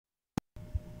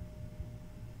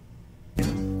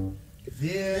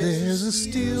There's a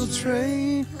steel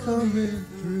train coming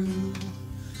through.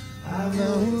 I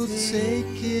will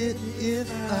take it if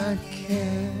I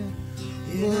can,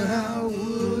 but I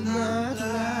would not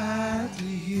lie to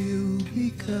you,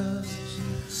 because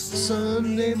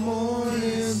Sunday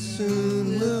morning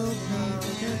soon will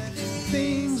be, and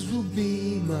things will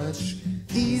be much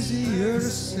easier to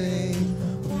say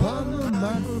upon the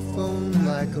microphone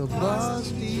like a boss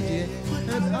DJ,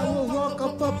 and I will walk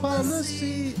up upon the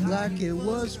seat like it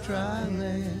was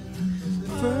Tryland.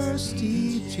 First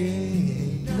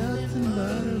DJ, nothing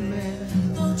but a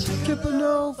man, tripping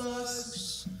over.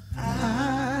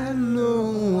 I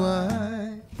know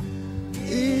why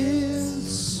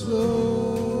it's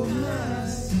so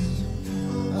nice.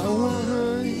 I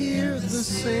wanna hear the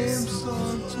same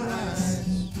song twice.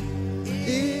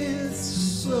 It's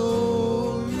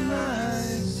so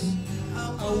nice.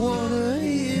 I wanna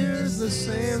hear the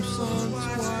same song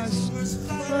twice.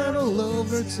 Right all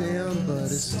over town, but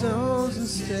it's stones and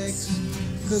sticks,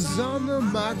 'cause on the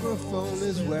microphone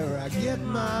is where I get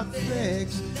my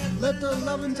fix. Let the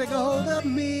lovin' take a hold of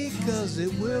me, 'cause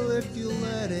it will if you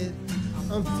let it.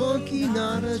 I'm funky,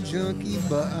 not a junkie,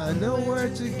 but I know where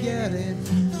to get it.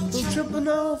 I'm tripping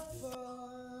over.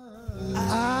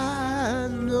 I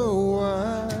know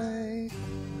why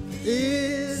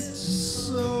it's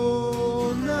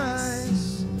so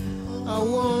nice. I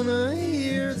wanna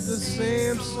hear the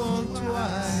same song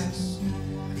twice.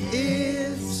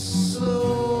 It's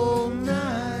so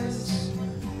nice.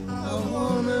 I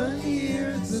wanna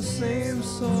hear the same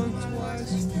song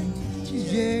twice.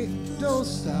 DJ, don't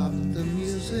stop the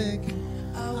music.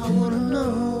 I wanna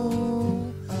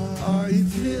know, are you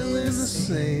feeling the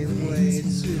same way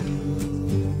too?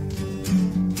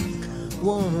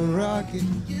 Wanna rock it,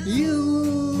 you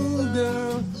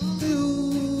girl,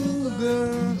 you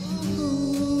girl,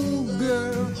 ooh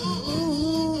girl,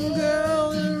 ooh girl.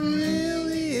 There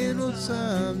really ain't no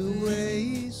time to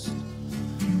waste.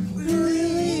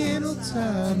 Really ain't no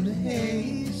time to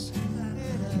haste.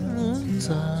 No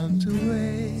time to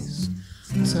waste.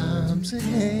 Time to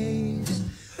haste.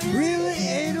 Really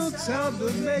ain't no time to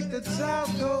make the time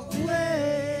go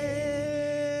away.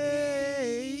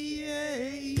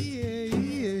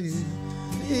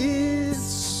 It's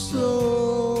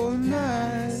so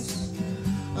nice.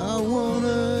 I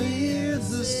wanna hear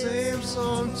the same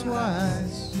song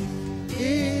twice.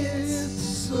 It's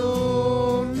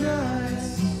so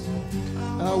nice.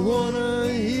 I wanna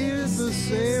hear the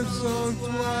same song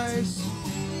twice.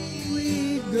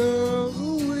 We girl,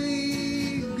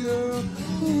 we girl,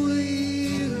 we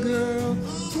girl,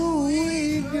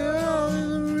 we girl. In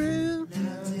the real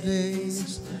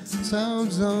days,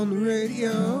 sounds on the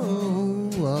radio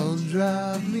will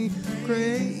drive me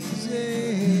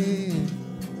crazy.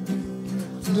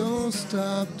 Don't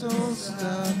stop, because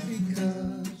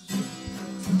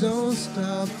don't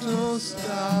stop,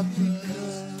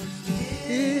 because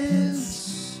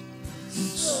it's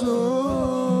so